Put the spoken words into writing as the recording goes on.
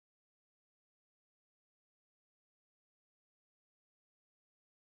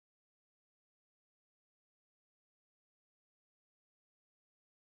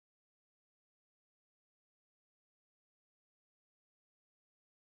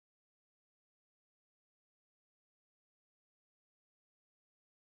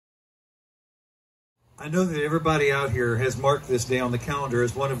I know that everybody out here has marked this day on the calendar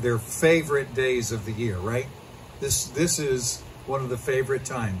as one of their favorite days of the year, right? This is one of the favorite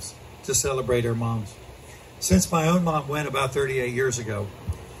times to celebrate our moms. Since my own mom went about 38 years ago,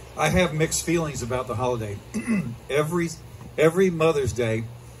 I have mixed feelings about the holiday. Every Mother's Day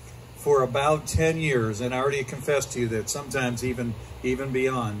for about 10 years, and I already confessed to you that sometimes even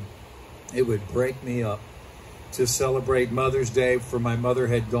beyond, it would break me up to celebrate Mother's Day, for my mother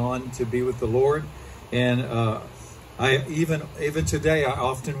had gone to be with the Lord. And I even today, I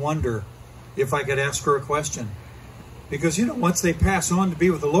often wonder if I could ask her a question. Because, you know, once they pass on to be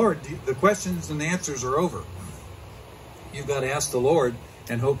with the Lord, the questions and the answers are over. You've got to ask the Lord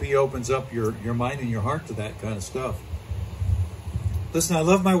and hope He opens up your mind and your heart to that kind of stuff. Listen, I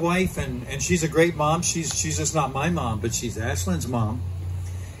love my wife, and she's a great mom. She's just not my mom, but she's Ashlyn's mom.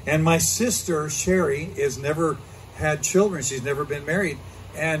 And my sister, Sherry, has never had children. She's never been married.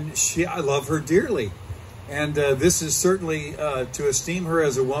 And I love her dearly. And this is certainly to esteem her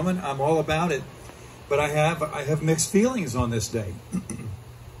as a woman. I'm all about it. But I have mixed feelings on this day.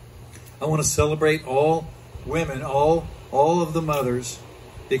 I want to celebrate all women, all of the mothers,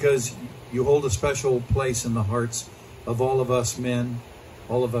 because you hold a special place in the hearts of all of us men,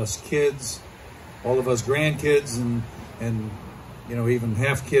 all of us kids, all of us grandkids, and you know, even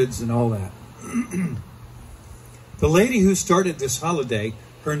half kids and all that. The lady who started this holiday,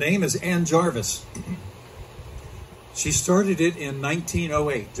 her name is Ann Jarvis. She started it in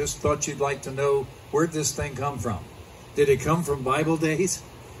 1908. Just thought you'd like to know, where'd this thing come from? Did it come from Bible days?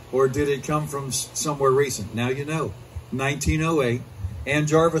 Or did it come from somewhere recent? Now you know. 1908. Ann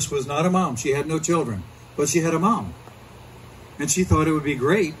Jarvis was not a mom. She had no children. But she had a mom. And she thought it would be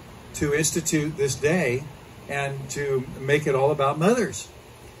great to institute this day and to make it all about mothers.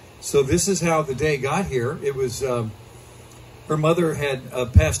 So this is how the day got here. It was, her mother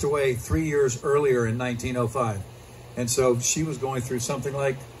had passed away 3 years earlier in 1905. And so she was going through something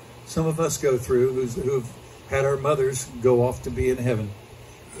like some of us go through who've had our mothers go off to be in heaven.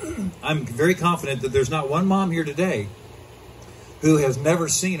 I'm very confident that there's not one mom here today who has never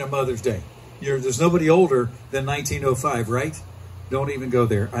seen a Mother's Day. There's nobody older than 1905, right? Don't even go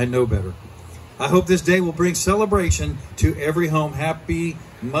there. I know better. I hope this day will bring celebration to every home. Happy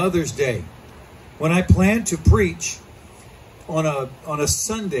Mother's Day. When I plan to preach on a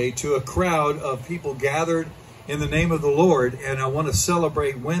Sunday to a crowd of people gathered in the name of the Lord, and I want to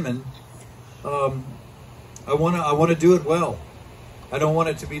celebrate women, I want to do it well. I don't want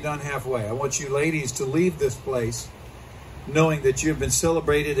it to be done halfway. I want you ladies to leave this place knowing that you have been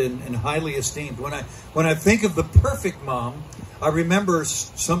celebrated and highly esteemed. When I think of the perfect mom, I remember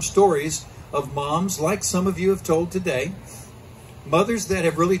some stories of moms like some of you have told today, mothers that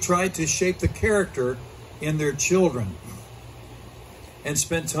have really tried to shape the character in their children and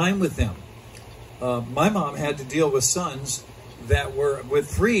spend time with them. My mom had to deal with sons that were with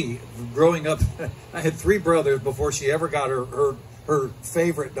three growing up. I had three brothers before she ever got her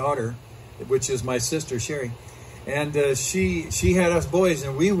favorite daughter, which is my sister, Sherry. And she had us boys,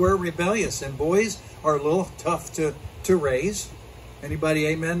 and we were rebellious. And boys are a little tough to raise. Anybody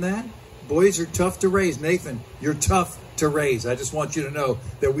amen that? Boys are tough to raise. Nathan, you're tough to raise. I just want you to know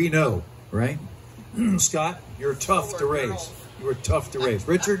that we know, right? Scott, you're tough to raise. You were tough to raise.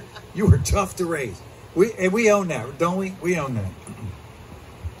 Richard, you were tough to raise. We own that, don't we? We own that.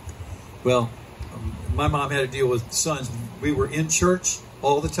 Well, my mom had to deal with sons. We were in church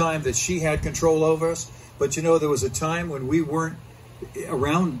all the time that she had control over us. But you know, there was a time when we weren't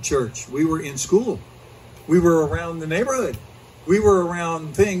around church. We were in school. We were around the neighborhood. We were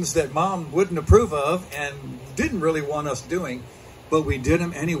around things that mom wouldn't approve of and didn't really want us doing. But we did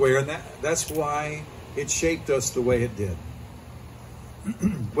them anyway. And that's why it shaped us the way it did.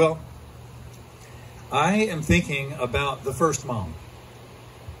 Well, I am thinking about the first mom.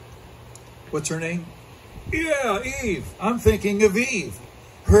 What's her name? Yeah, Eve. I'm thinking of Eve.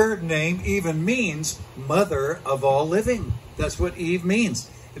 Her name even means mother of all living. That's what Eve means.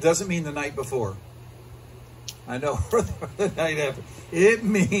 It doesn't mean the night before. I know, the night after. It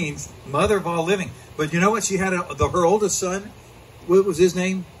means mother of all living. But you know what? She had her oldest son. What was his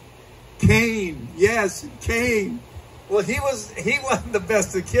name? Cain. Yes, Cain. Well, he wasn't the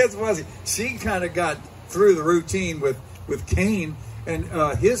best of kids, was he? She kind of got through the routine with Cain, and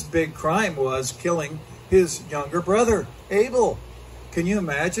his big crime was killing his younger brother, Abel. Can you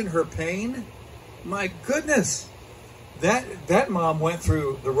imagine her pain? My goodness. That mom went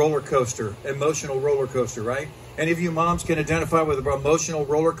through the roller coaster, emotional roller coaster, right? Any of you moms can identify with emotional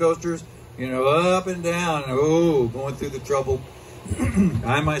roller coasters? You know, up and down, going through the trouble.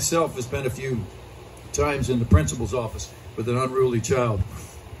 I myself have spent a few times in the principal's office with an unruly child.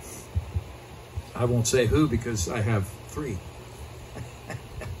 I won't say who because I have 3.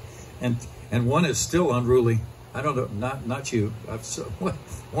 and one is still unruly. I don't know, not you.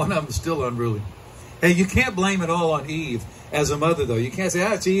 One of them is still unruly. Hey, you can't blame it all on Eve as a mother, though. You can't say,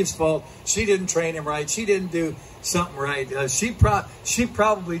 it's Eve's fault. She didn't train him right. She didn't do something right. She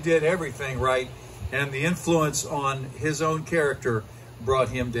probably did everything right, and the influence on his own character brought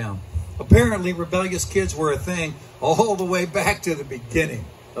him down. Apparently, rebellious kids were a thing all the way back to the beginning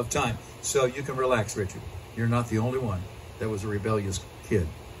of time. So you can relax, Richard. You're not the only one that was a rebellious kid.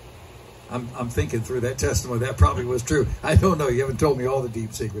 I'm thinking through that testimony. That probably was true. I don't know. You haven't told me all the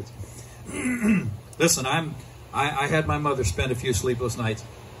deep secrets. Listen, I had my mother spend a few sleepless nights.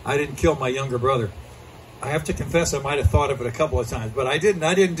 I didn't kill my younger brother. I have to confess I might have thought of it a couple of times, but I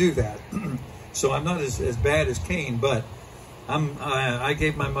didn't do that. So I'm not as bad as Cain, but I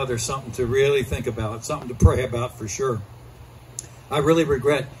gave my mother something to really think about, something to pray about for sure. I really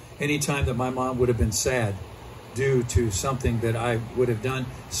regret any time that my mom would have been sad due to something that I would have done,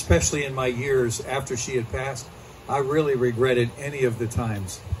 especially in my years after she had passed. I really regretted any of the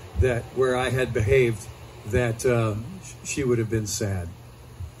times that where I had behaved that she would have been sad.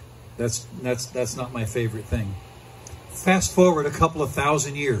 That's not my favorite thing. Fast forward a couple of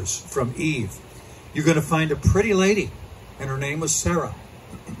thousand years from Eve, you're going to find a pretty lady, and her name was Sarah.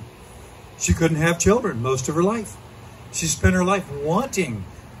 She couldn't have children most of her life. She spent her life wanting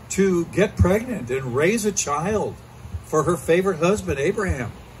to get pregnant and raise a child for her favorite husband,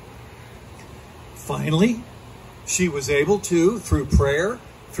 Abraham. Finally, she was able to, through prayer,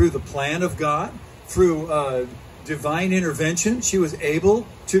 through the plan of God, through divine intervention, she was able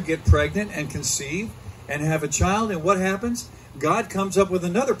to get pregnant and conceive and have a child. And what happens? God comes up with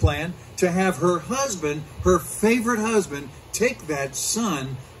another plan to have her husband, her favorite husband, take that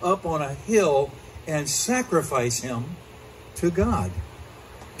son up on a hill and sacrifice him to God.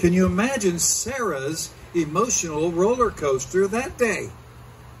 Can you imagine Sarah's emotional roller coaster that day?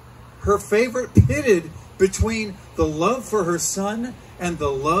 Her favorite pitted between the love for her son and the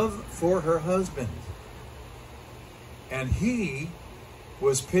love for her husband. And he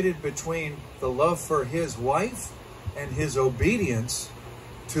was pitted between the love for his wife and his obedience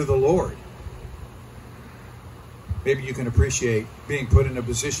to the Lord. Maybe you can appreciate being put in a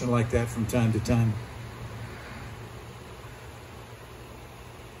position like that from time to time.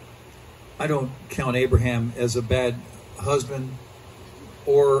 I don't count Abraham as a bad husband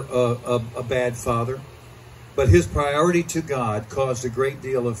or a bad father, but his priority to God caused a great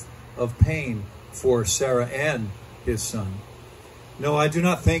deal of pain for Sarah and his son. No, I do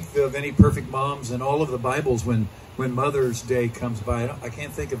not think of any perfect moms in all of the Bibles when Mother's Day comes by. I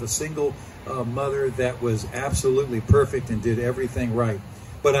can't think of a single mother that was absolutely perfect and did everything right.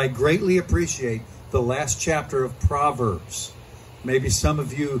 But I greatly appreciate the last chapter of Proverbs. Maybe some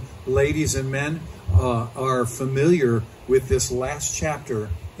of you ladies and men are familiar with this last chapter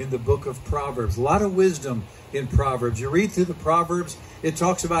in the book of Proverbs. A lot of wisdom in Proverbs. You read through the Proverbs, it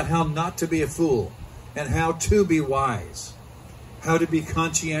talks about how not to be a fool and how to be wise, how to be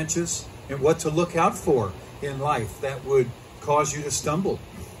conscientious, and what to look out for in life that would cause you to stumble.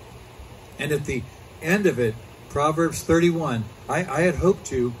 And at the end of it, Proverbs 31, I had hoped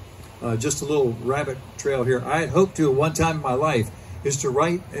to, just a little rabbit trail here, I had hoped to at one time in my life is to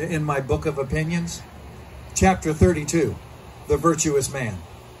write in my book of opinions, chapter 32, the virtuous man.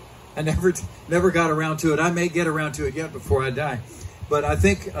 I never got around to it. I may get around to it yet before I die. But I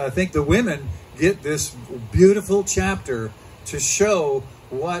think the women get this beautiful chapter to show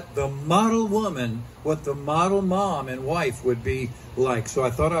what the model woman, what the model mom and wife would be like. So I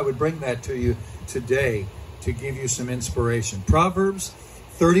thought I would bring that to you today to give you some inspiration. Proverbs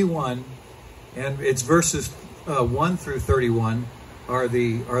 31, and it's verses 1 through 31 are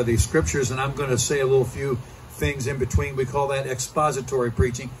the scriptures, and I'm going to say a little few things in between. We call that expository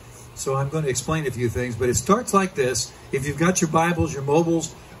preaching. So I'm going to explain a few things, but it starts like this. If you've got your Bibles, your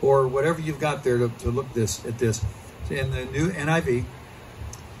mobiles, or whatever you've got there to look at this, in the new NIV,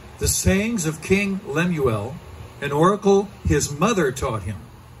 the sayings of King Lemuel, an oracle his mother taught him.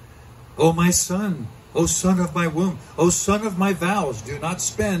 O my son, O son of my womb, O son of my vows, do not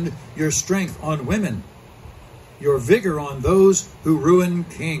spend your strength on women, your vigor on those who ruin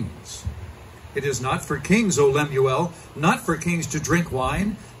kings. It is not for kings, O Lemuel, not for kings to drink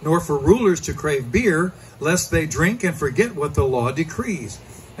wine, nor for rulers to crave beer, lest they drink and forget what the law decrees,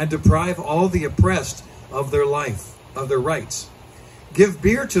 and deprive all the oppressed of their life, of their rights. Give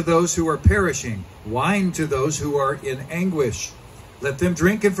beer to those who are perishing, wine to those who are in anguish. Let them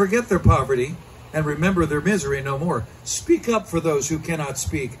drink and forget their poverty, and remember their misery no more. Speak up for those who cannot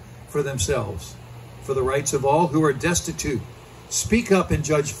speak for themselves, for the rights of all who are destitute. Speak up and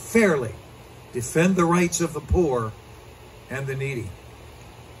judge fairly. defend the rights of the poor and the needy.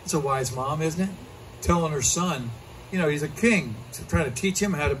 It's a wise mom, isn't it? Telling her son, you know, he's a king, to try to teach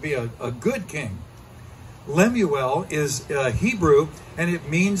him how to be a good king. Lemuel is Hebrew, and it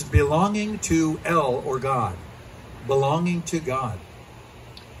means belonging to El, or God. Belonging to God.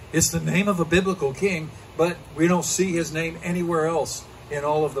 It's the name of a biblical king, but we don't see his name anywhere else in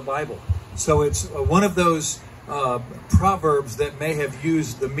all of the Bible. So it's one of those proverbs that may have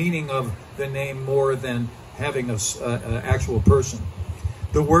used the meaning of the name more than having an actual person.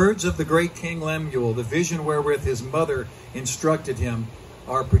 The words of the great King Lemuel, the vision wherewith his mother instructed him,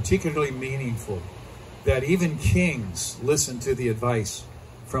 are particularly meaningful. That even kings listen to the advice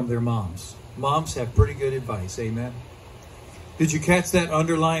from their moms. Moms have pretty good advice, amen? Did you catch that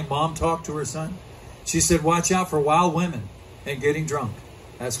underlying mom talk to her son? She said, watch out for wild women and getting drunk.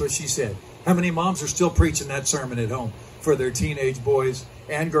 That's what she said. How many moms are still preaching that sermon at home for their teenage boys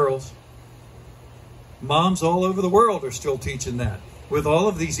and girls? Moms all over the world are still teaching that. With all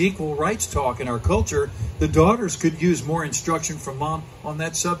of these equal rights talk in our culture, the daughters could use more instruction from mom on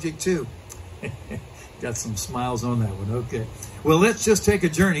that subject too. Got some smiles on that one. Okay. Well, let's just take a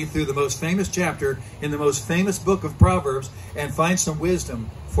journey through the most famous chapter in the most famous book of Proverbs and find some wisdom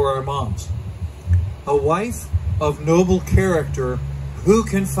for our moms. A wife of noble character, who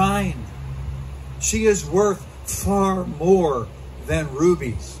can find? She is worth far more than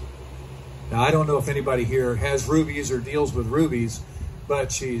rubies. Now, I don't know if anybody here has rubies or deals with rubies,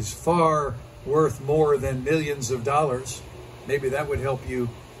 but she's far worth more than millions of dollars. Maybe that would help you,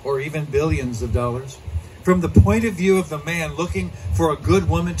 or even billions of dollars. From the point of view of the man looking for a good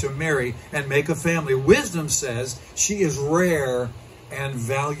woman to marry and make a family, wisdom says she is rare and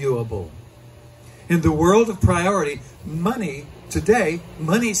valuable. In the world of priority, money today,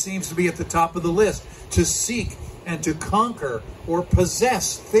 money seems to be at the top of the list. To seek and to conquer or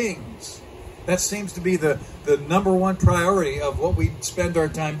possess things. That seems to be the number one priority of what we spend our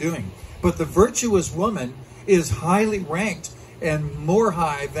time doing. But the virtuous woman is highly ranked and more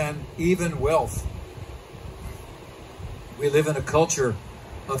high than even wealth. We live in a culture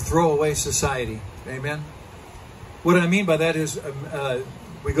of throwaway society. Amen? What I mean by that is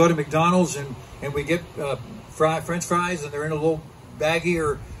we go to McDonald's and we get French fries, and they're in a little baggie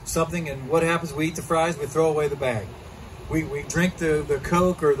or something, and what happens? We eat the fries, we throw away the bag. We drink the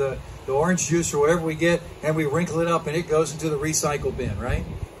Coke or the orange juice or whatever we get, and we wrinkle it up, and it goes into the recycle bin, right?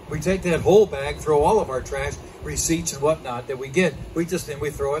 We take that whole bag, throw all of our trash, receipts and whatnot that we get, we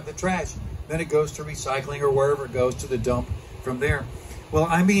throw it in the trash. Then it goes to recycling or wherever it goes, to the dump from there. Well,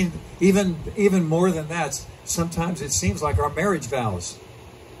 I mean, even more than that, sometimes it seems like our marriage vows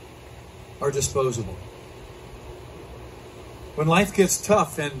are disposable. When life gets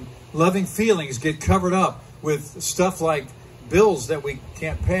tough and loving feelings get covered up with stuff like bills that we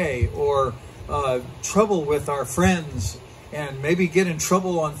can't pay, or trouble with our friends, and maybe get in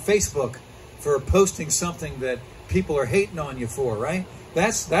trouble on Facebook for posting something that people are hating on you for, right?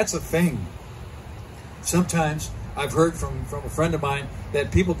 That's a thing. Sometimes I've heard from a friend of mine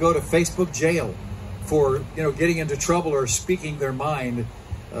that people go to Facebook jail for, getting into trouble or speaking their mind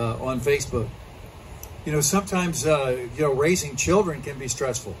on Facebook. Sometimes, raising children can be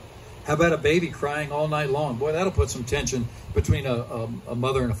stressful. How about a baby crying all night long? Boy, that'll put some tension between a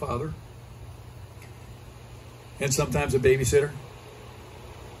mother and a father. And sometimes a babysitter.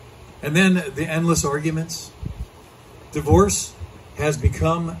 And then the endless arguments. Divorce has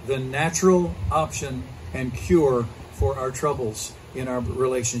become the natural option and cure for our troubles in our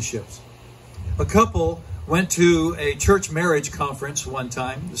relationships. A couple went to a church marriage conference one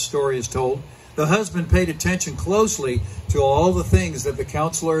time, the story is told. The husband paid attention closely to all the things that the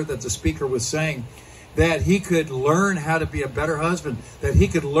counselor, that the speaker was saying, that he could learn how to be a better husband, that he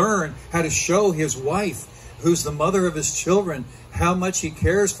could learn how to show his wife, who's the mother of his children, how much he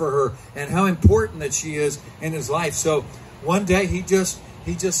cares for her and how important that she is in his life. So one day he just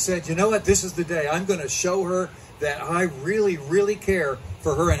said, you know what, this is the day. I'm going to show her that I really, really care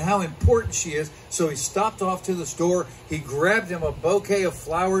for her and how important she is. So he stopped off to the store. He grabbed him a bouquet of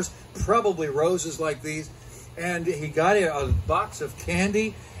flowers, probably roses like these, and he got a box of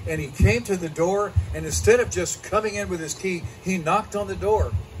candy, and he came to the door, and instead of just coming in with his key, he knocked on the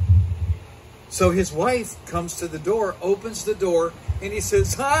door. So his wife comes to the door, opens the door, and he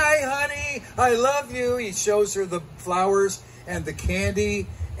says, "Hi, honey, I love you." He shows her the flowers and the candy,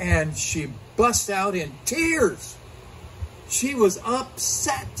 and she busts out in tears. She was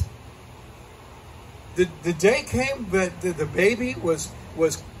upset. The day came that the baby was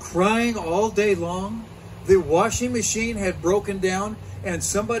crying all day long. The washing machine had broken down, and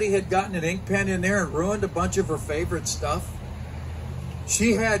somebody had gotten an ink pen in there and ruined a bunch of her favorite stuff.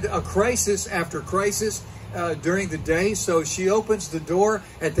 She had a crisis after crisis during the day, so she opens the door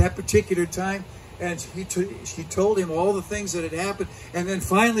at that particular time, and she told him all the things that had happened, and then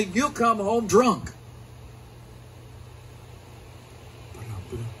finally, you come home drunk.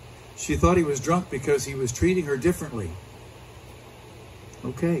 She thought he was drunk because he was treating her differently.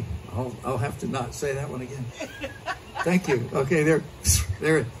 Okay, I'll have to not say that one again. Thank you. Okay,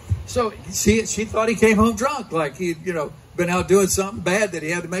 there. So she thought he came home drunk, like he'd, been out doing something bad that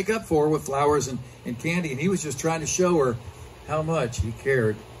he had to make up for with flowers and candy, and he was just trying to show her how much he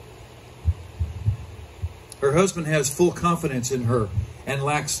cared. Her husband has full confidence in her and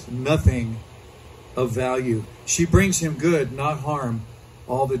lacks nothing of value. She brings him good, not harm,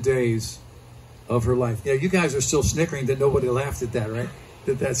 all the days of her life. Yeah, you guys are still snickering that nobody laughed at that, right?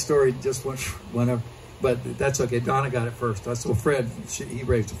 That story just went up. But that's okay. Donna got it first. So Fred, he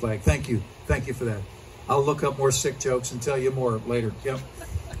raised a flag. Thank you. Thank you for that. I'll look up more sick jokes and tell you more later. Yep.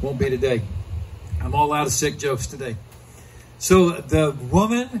 Won't be today. I'm all out of sick jokes today. So the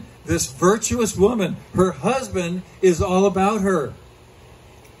woman, this virtuous woman, her husband is all about her.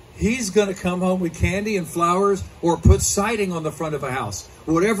 He's going to come home with candy and flowers or put siding on the front of a house.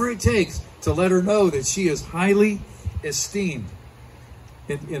 Whatever it takes to let her know that she is highly esteemed.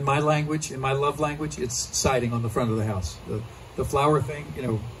 In my language, in my love language, it's siding on the front of the house. The flower thing,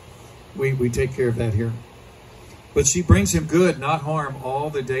 we take care of that here. But she brings him good, not harm, all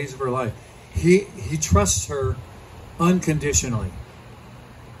the days of her life. He trusts her unconditionally.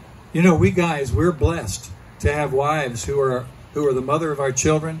 We guys, we're blessed to have wives who are the mother of our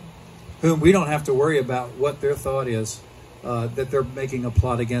children, whom we don't have to worry about what their thought is, that they're making a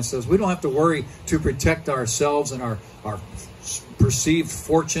plot against us. We don't have to worry to protect ourselves and our perceived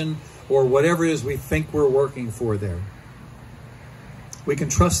fortune or whatever it is we think we're working for there. We can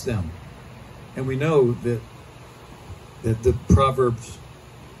trust them. And we know that the Proverbs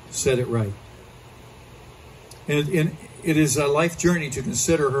said it right. And it is a life journey to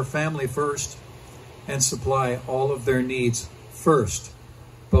consider her family first and supply all of their needs first,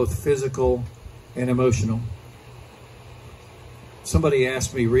 both physical and emotional. Somebody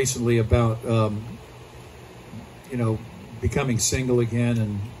asked me recently about, becoming single again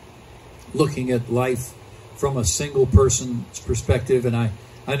and looking at life from a single person's perspective. And I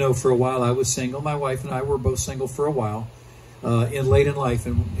know for a while I was single. My wife and I were both single for a while, late in life,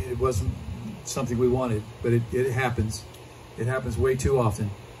 and it wasn't something we wanted, but it happens. It happens way too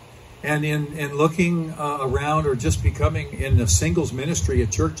often. And in looking around or just becoming in the singles ministry at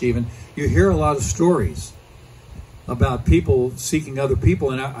church even, you hear a lot of stories about people seeking other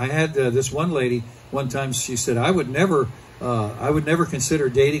people. And I had this one lady one time, she said, I would never consider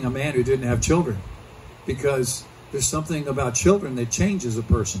dating a man who didn't have children, because there's something about children that changes a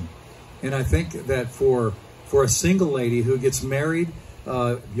person. And I think that for a single lady who gets married,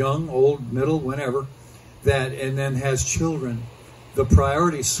 young, old, middle, whenever, and then has children, the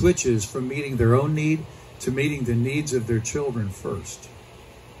priority switches from meeting their own need to meeting the needs of their children first.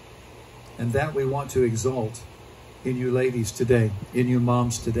 And that we want to exalt in you ladies today, in you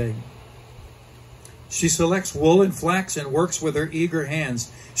moms today. She selects wool and flax and works with her eager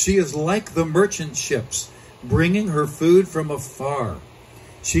hands. She is like the merchant ships, bringing her food from afar.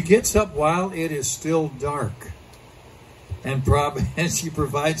 She gets up while it is still dark, and she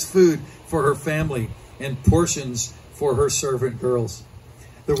provides food for her family and portions for her servant girls.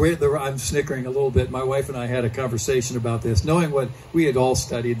 I'm snickering a little bit. My wife and I had a conversation about this, knowing what we had all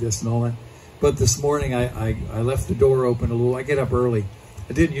studied this and all that. But this morning I left the door open a little. I get up early.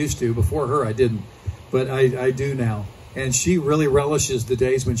 I didn't used to. Before her, I didn't. But I do now. And she really relishes the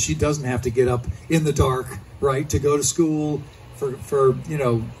days when she doesn't have to get up in the dark, right, to go to school for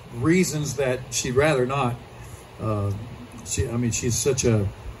reasons that she'd rather not. She's such a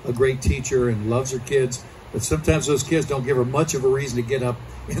great teacher and loves her kids. But sometimes those kids don't give her much of a reason to get up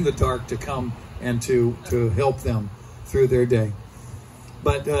in the dark to come and to help them through their day.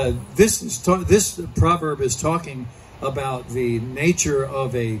 But this proverb is talking about the nature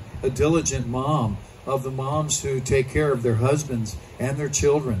of a diligent mom, of the moms who take care of their husbands and their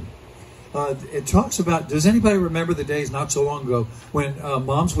children. It talks about, does anybody remember the days not so long ago when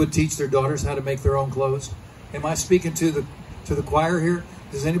moms would teach their daughters how to make their own clothes? Am I speaking to the choir here?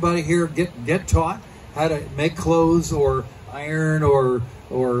 Does anybody here get taught how to make clothes or iron or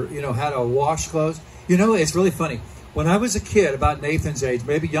how to wash clothes? It's really funny. When I was a kid, about Nathan's age,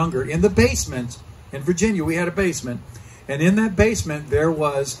 maybe younger, in the basement in Virginia, we had a basement, and in that basement there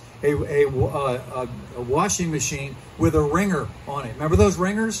was a washing machine with a wringer on it. Remember those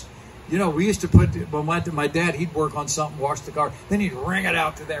ringers? We used to my dad, he'd work on something, wash the car, then he'd wring it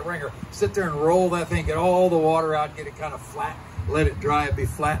out to that wringer, sit there and roll that thing, get all the water out, get it kind of flat, let it dry and be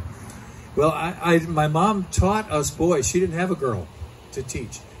flat. Well, my mom taught us boys. She didn't have a girl to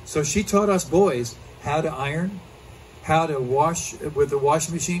teach. So she taught us boys how to iron, how to wash with the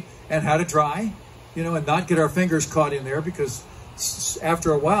washing machine, and how to dry, you know, and not get our fingers caught in there, because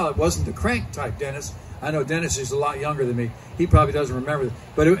after a while, it wasn't the crank type Dennis. I know Dennis is a lot younger than me. He probably doesn't remember.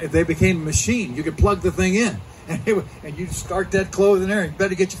 But they became a machine. You could plug the thing in, and you start that clothes in there, and you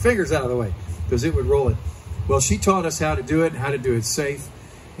better get your fingers out of the way, because it would roll it. Well, she taught us how to do it and how to do it safe.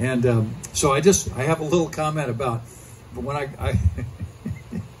 And so I have a little comment about when I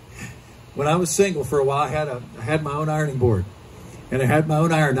when I was single for a while, I had my own ironing board, and I had my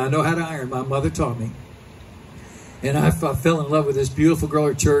own iron. I know how to iron. My mother taught me, and I fell in love with this beautiful girl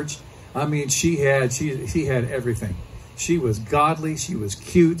at church. I mean, she had everything. She was godly. She was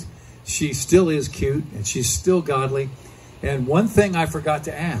cute. She still is cute, and she's still godly. And one thing I forgot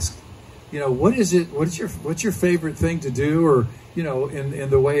to ask, you know, what's your favorite thing to do, or, you know, in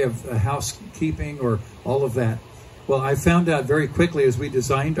the way of housekeeping or all of that? Well, I found out very quickly as we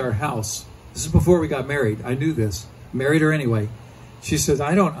designed our house. This is before we got married. I knew this. Married her anyway. She says,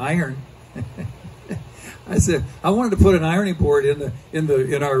 I don't iron. I said, I wanted to put an ironing board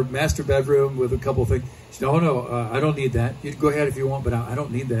in our master bedroom with a couple of things. She said, oh no, I don't need that. You go ahead if you want, but I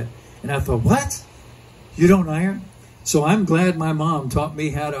don't need that. And I thought, what? You don't iron? So I'm glad my mom taught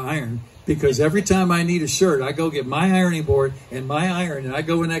me how to iron, because every time I need a shirt, I go get my ironing board and my iron, and I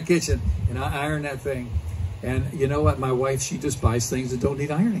go in that kitchen and I iron that thing. And you know what? My wife, she just buys things that don't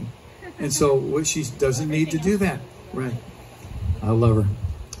need ironing. And so she doesn't need to do that. Right. I love her.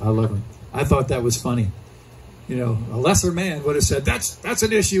 I love her. I thought that was funny. You know, a lesser man would have said, that's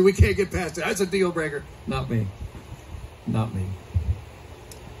an issue. We can't get past it. That's a deal breaker. Not me. Not me.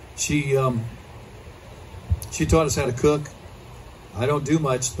 She taught us how to cook. I don't do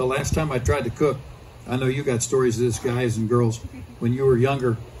much. The last time I tried to cook, I know you got stories of this, guys and girls. When you were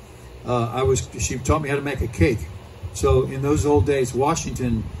younger, she taught me how to make a cake. So in those old days,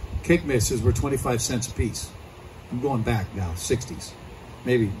 Washington cake mixes were 25 cents a piece. I'm going back now, 60s,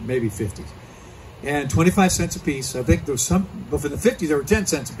 maybe 50s. And 25 cents a piece. I think there was some, but for the 50s, there were 10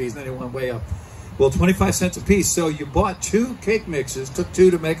 cents a piece, and then it went way up. Well, 25 cents a piece. So you bought 2 cake mixes, took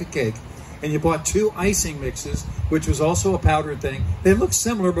 2 to make a cake, and you bought 2 icing mixes, which was also a powdered thing. They looked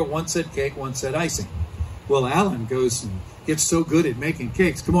similar, but one said cake, one said icing. Well, Allan goes and gets so good at making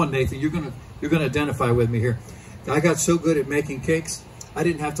cakes. Come on, Nathan, you're gonna identify with me here. I got so good at making cakes, I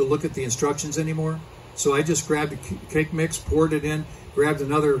didn't have to look at the instructions anymore. So I just grabbed a cake mix, poured it in, grabbed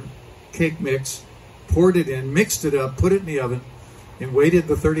another cake mix, poured it in, mixed it up, put it in the oven, and waited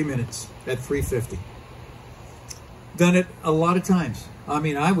the 30 minutes at 350. Done it a lot of times. I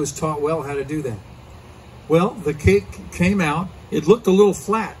mean, I was taught well how to do that. Well, the cake came out. It looked a little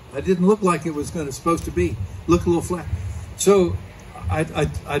flat. It didn't look like it was supposed to be. Looked a little flat. So I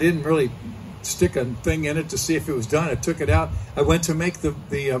didn't really stick a thing in it to see if it was done. I took it out. I went to make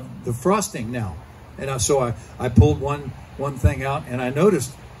the frosting now. And so I pulled one thing out, and I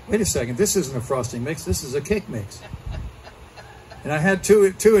noticed, wait a second, this isn't a frosting mix. This is a cake mix. And I had two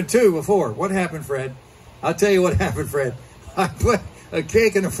and two before. What happened, Fred? I'll tell you what happened, Fred. I put a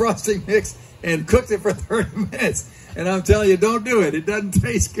cake in a frosting mix and cooked it for 30 minutes. And I'm telling you, don't do it. It doesn't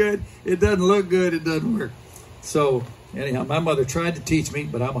taste good. It doesn't look good. It doesn't work. So anyhow, my mother tried to teach me,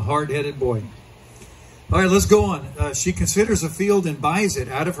 but I'm a hard-headed boy. All right, let's go on. She considers a field and buys it.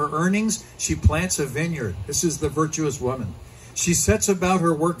 Out of her earnings, she plants a vineyard. This is the virtuous woman. She sets about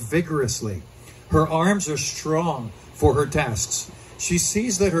her work vigorously. Her arms are strong for her tasks. She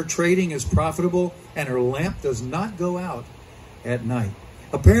sees that her trading is profitable, and her lamp does not go out at night.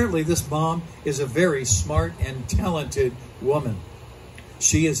 Apparently, this mom is a very smart and talented woman.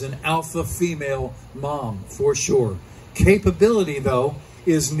 She is an alpha female mom, for sure. Capability, though,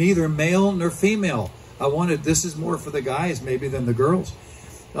 is neither male nor female. This is more for the guys maybe than the girls.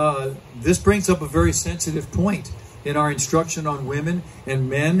 This brings up a very sensitive point in our instruction on women and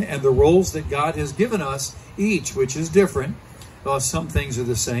men and the roles that God has given us each, which is different. Some things are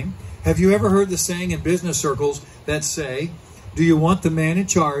the same. Have you ever heard the saying in business circles that say, do you want the man in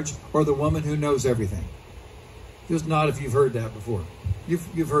charge or the woman who knows everything? Just nod if you've heard that before.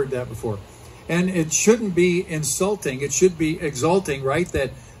 You've heard that before. And it shouldn't be insulting. It should be exalting, right?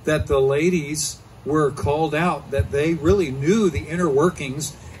 That the ladies were called out, that they really knew the inner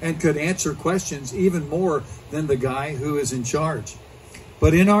workings and could answer questions even more than the guy who is in charge.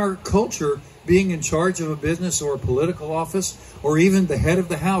 But in our culture, being in charge of a business or a political office or even the head of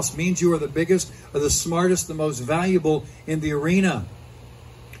the house means you are the biggest or the smartest, the most valuable in the arena.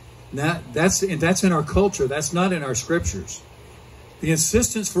 That's in our culture. That's not in our scriptures. The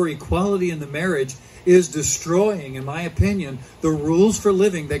insistence for equality in the marriage is destroying, in my opinion, the rules for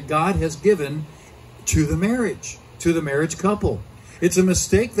living that God has given to the marriage couple. It's a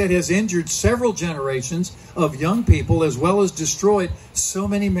mistake that has injured several generations of young people, as well as destroyed so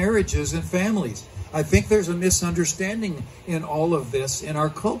many marriages and families. I think there's a misunderstanding in all of this in our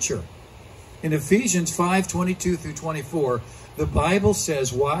culture. In Ephesians 5:22 through 24, the Bible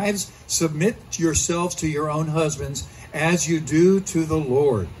says, "Wives, submit yourselves to your own husbands as you do to the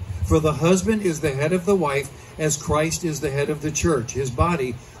Lord. For the husband is the head of the wife, as Christ is the head of the church, his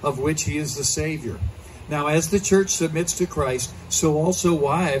body, of which he is the Savior. Now, as the church submits to Christ, so also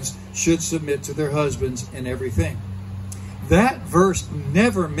wives should submit to their husbands in everything." That verse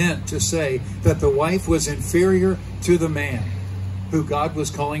never meant to say that the wife was inferior to the man, who God was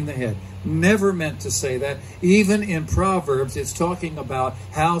calling the head. Never meant to say that. Even in Proverbs, it's talking about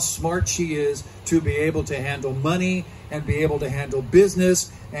how smart she is to be able to handle money and be able to handle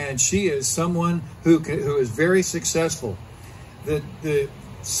business, and she is someone who is very successful. The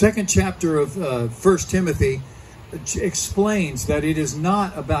second chapter of 1 Timothy explains that it is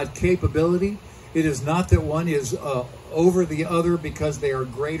not about capability. It is not that one is over the other because they are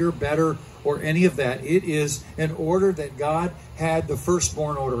greater, better, or any of that. It is an order that God had, the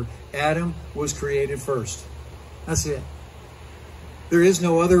firstborn order. Adam was created first. That's it. There is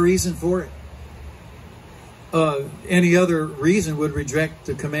no other reason for it. Any other reason would reject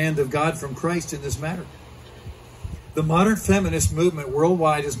the command of God from Christ in this matter. The modern feminist movement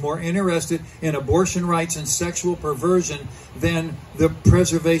worldwide is more interested in abortion rights and sexual perversion than the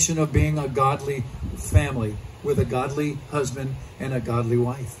preservation of being a godly family with a godly husband and a godly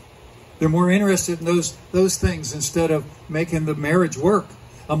wife. They're more interested in those things instead of making the marriage work.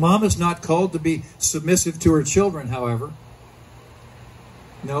 A mom is not called to be submissive to her children, however.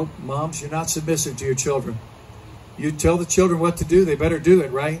 No, moms, you're not submissive to your children. You tell the children what to do, they better do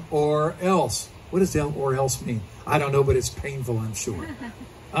it, right? Or else. What does or else mean? I don't know, but it's painful, I'm sure.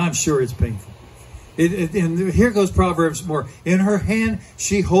 I'm sure it's painful. And here goes Proverbs more. In her hand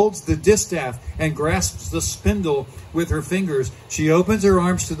she holds the distaff and grasps the spindle with her fingers. She opens her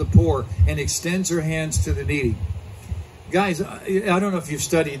arms to the poor and extends her hands to the needy. Guys, I don't know if you've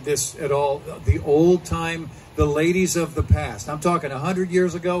studied this at all. The old time, the ladies of the past. I'm talking 100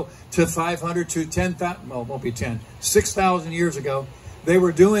 years ago to 500 to 10,000. Well, it won't be 10. 6,000 years ago. They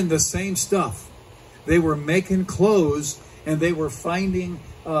were doing the same stuff. They were making clothes, and they were finding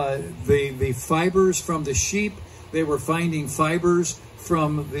the fibers from the sheep. They were finding fibers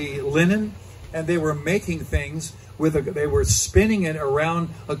from the linen, and they were making things with they were spinning it around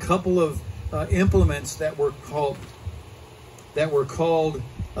a couple of implements that were called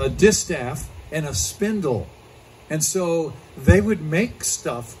a distaff and a spindle. And so they would make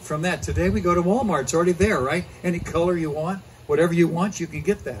stuff from that. Today we go to Walmart. It's already there, right? Any color you want, whatever you want, you can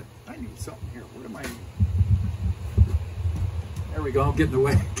get that. I need something here. Where am I? There we go. I'm getting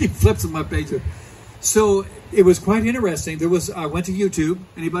away. Keep flipping my page. So it was quite interesting. I went to YouTube.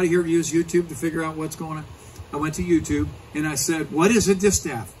 Anybody here use YouTube to figure out what's going on? I went to YouTube and I said, what is a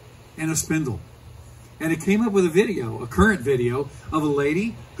distaff and a spindle? And it came up with a current video of a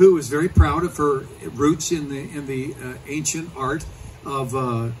lady who was very proud of her roots in the ancient art of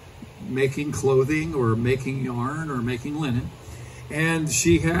making clothing or making yarn or making linen. And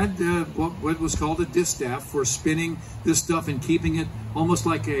she had what was called a distaff for spinning this stuff and keeping it almost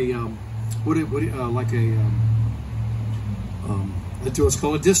like a it's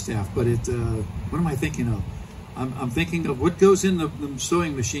called a distaff. But what am I thinking of? I'm thinking of what goes in the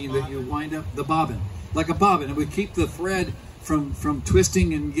sewing machine that you wind up, the bobbin. Like a bobbin, it would keep the thread from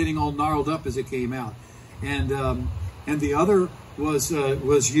twisting and getting all gnarled up as it came out. And the other was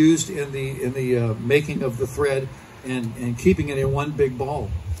used in the making of the thread and keeping it in one big ball.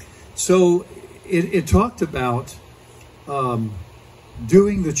 So it talked about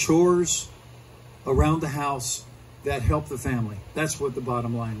doing the chores around the house that helped the family. That's what the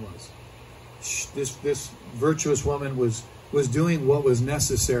bottom line was. This virtuous woman was doing what was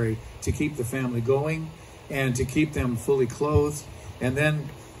necessary to keep the family going and to keep them fully clothed. And then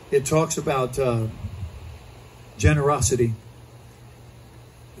it talks about generosity,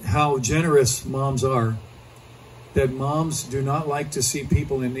 how generous moms are, that moms do not like to see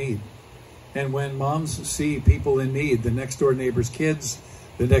people in need. And when moms see people in need, the next door neighbor's kids,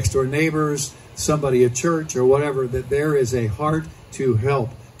 the next door neighbors, somebody at church or whatever, that there is a heart to help,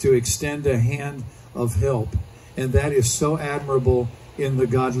 to extend a hand of help. And that is so admirable in the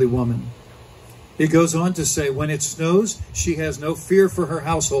godly woman. It goes on to say, when it snows, she has no fear for her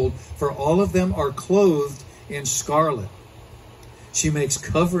household, for all of them are clothed in scarlet. She makes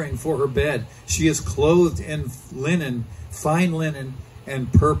covering for her bed. She is clothed in linen fine linen,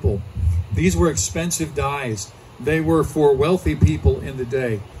 and purple. These were expensive dyes. They were for wealthy people in the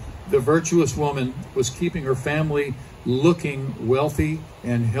day. The virtuous woman was keeping her family looking wealthy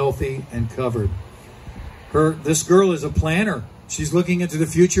and healthy and covered. This girl is a planner. She's looking into the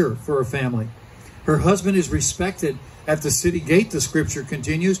future for her family. Her husband is respected at the city gate, the scripture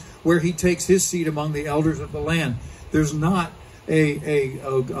continues, where he takes his seat among the elders of the land. There's not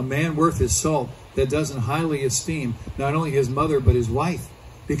a man worth his salt that doesn't highly esteem not only his mother but his wife,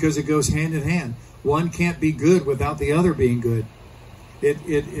 because it goes hand in hand. One can't be good without the other being good.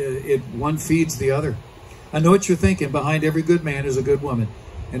 One feeds the other. I know what you're thinking. Behind every good man is a good woman,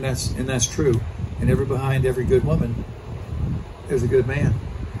 and that's true. And behind every good woman is a good man.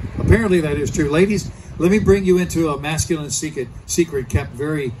 Apparently that is true. Ladies, let me bring you into a masculine secret kept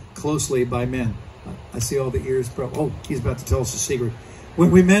very closely by men. I see all the ears. Oh, he's about to tell us a secret.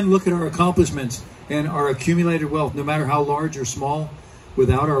 When we men look at our accomplishments and our accumulated wealth, no matter how large or small,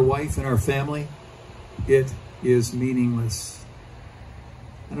 without our wife and our family, it is meaningless.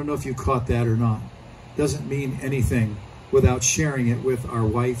 I don't know if you caught that or not. It doesn't mean anything without sharing it with our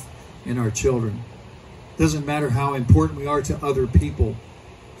wife and our children. It doesn't matter how important we are to other people.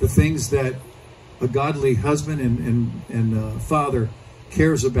 The things that a godly husband and father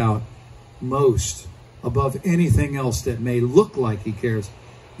cares about most, above anything else that may look like he cares,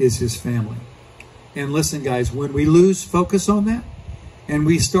 is his family. And listen, guys, when we lose focus on that, and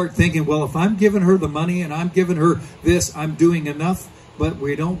we start thinking, well, if I'm giving her the money and I'm giving her this, I'm doing enough, but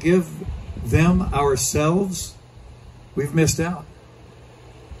we don't give them ourselves, we've missed out.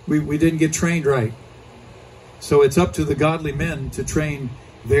 We didn't get trained right. So it's up to the godly men to train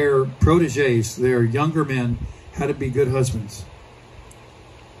their proteges, their younger men, how to be good husbands.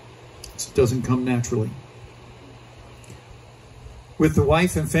 It doesn't come naturally. With the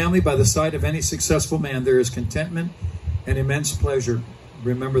wife and family by the side of any successful man, there is contentment and immense pleasure.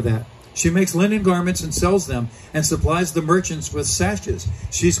 Remember that. She makes linen garments and sells them, and supplies the merchants with sashes.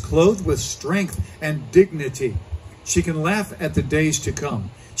 She's clothed with strength and dignity. She can laugh at the days to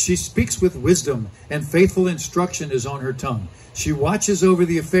come. She speaks with wisdom, and faithful instruction is on her tongue. She watches over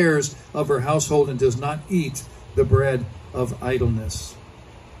the affairs of her household and does not eat the bread of idleness.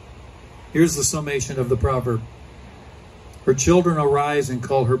 Here's the summation of the proverb. Her children arise and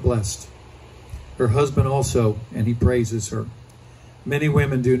call her blessed. Her husband also, and he praises her. Many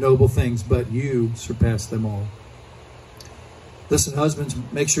women do noble things, but you surpass them all. Listen, husbands,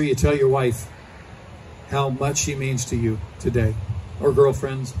 make sure you tell your wife how much she means to you today, or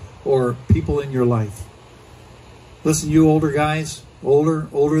girlfriends, or people in your life. Listen, you older guys,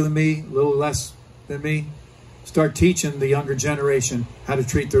 older than me, a little less than me, start teaching the younger generation how to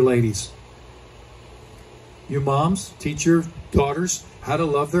treat their ladies. You moms, teach your daughters how to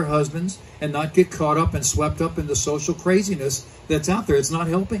love their husbands and not get caught up and swept up in the social craziness that's out there. It's not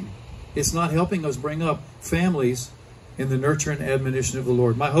helping. It's not helping us bring up families in the nurture and admonition of the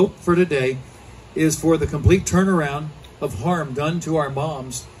Lord. My hope for today is for the complete turnaround of harm done to our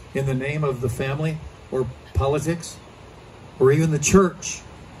moms in the name of the family or politics or even the church,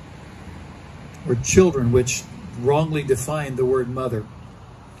 or children which wrongly define the word mother.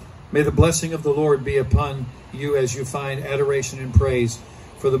 May the blessing of the Lord be upon you as you find adoration and praise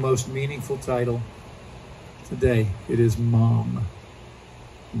for the most meaningful title today. It is Mom.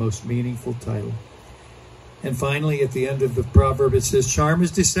 Most meaningful title. And finally, at the end of the proverb, it says, charm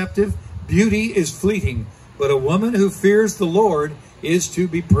is deceptive, beauty is fleeting, but a woman who fears the Lord is to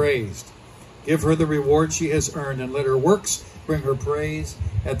be praised. Give her the reward she has earned, and let her works bring her praise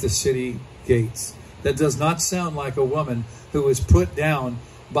at the city gates. That does not sound like a woman who is put down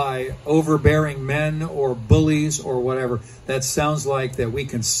by overbearing men or bullies or whatever. That sounds like that we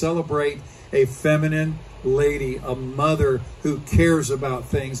can celebrate a feminine lady, a mother who cares about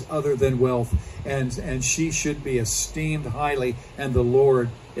things other than wealth, and she should be esteemed highly, and the Lord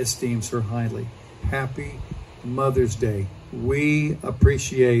esteems her highly. Happy Mother's Day. We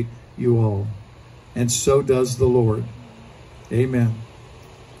appreciate you all, and so does the Lord. Amen.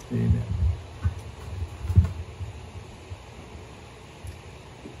 Amen.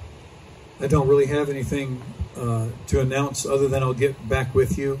 I don't really have anything to announce other than I'll get back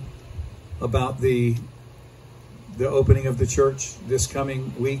with you about the opening of the church this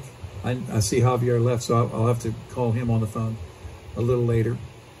coming week. I see Javier left, so I'll have to call him on the phone a little later.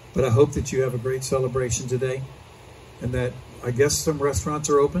 But I hope that you have a great celebration today, and that I guess some restaurants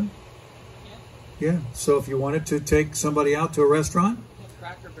are open. Yeah. So if you wanted to take somebody out to a restaurant,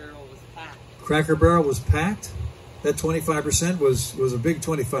 Cracker Barrel was packed. Cracker Barrel was packed. That 25% was a big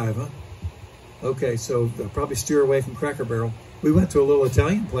 25, huh? Okay, so I'll probably steer away from Cracker Barrel. We went to a little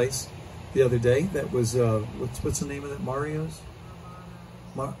Italian place the other day. That was, what's the name of that? Mario's?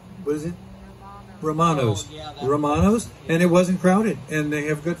 What is it? Romano's. Oh, yeah, Romano's. And it wasn't crowded. And they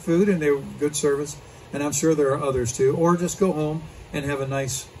have good food and they have good service. And I'm sure there are others too. Or just go home and have a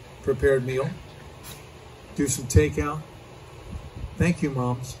nice prepared meal. Do some takeout. Thank you,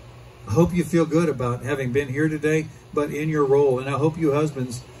 moms. I hope you feel good about having been here today, but in your role. And I hope you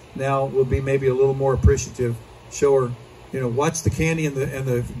husbands now will be maybe a little more appreciative. Show her, watch the candy and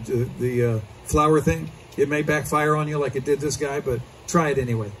the flour thing. It may backfire on you like it did this guy, but try it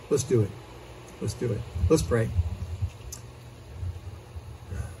anyway. Let's do it. Let's do it. Let's pray.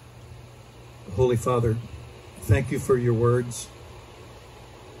 Holy Father, thank you for your words.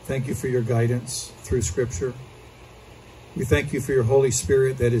 Thank you for your guidance through Scripture. We thank you for your Holy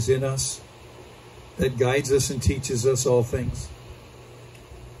Spirit that is in us, that guides us and teaches us all things.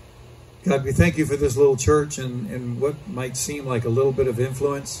 God, we thank you for this little church and what might seem like a little bit of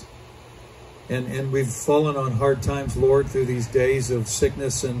influence. And we've fallen on hard times, Lord, through these days of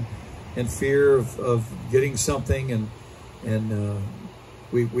sickness and fear of getting something. And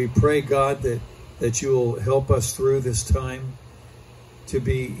we pray, God, that you will help us through this time to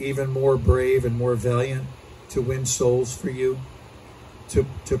be even more brave and more valiant, to win souls for you,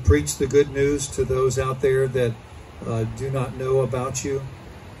 to preach the good news to those out there that do not know about you.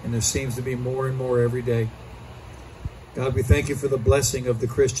 And there seems to be more and more every day. God, we thank you for the blessing of the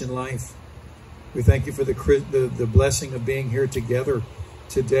Christian life. We thank you for the blessing of being here together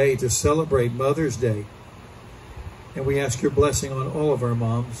today to celebrate Mother's Day. And we ask your blessing on all of our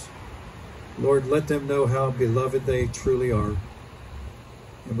moms. Lord, let them know how beloved they truly are.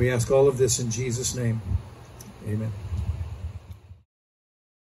 And we ask all of this in Jesus' name. Amen.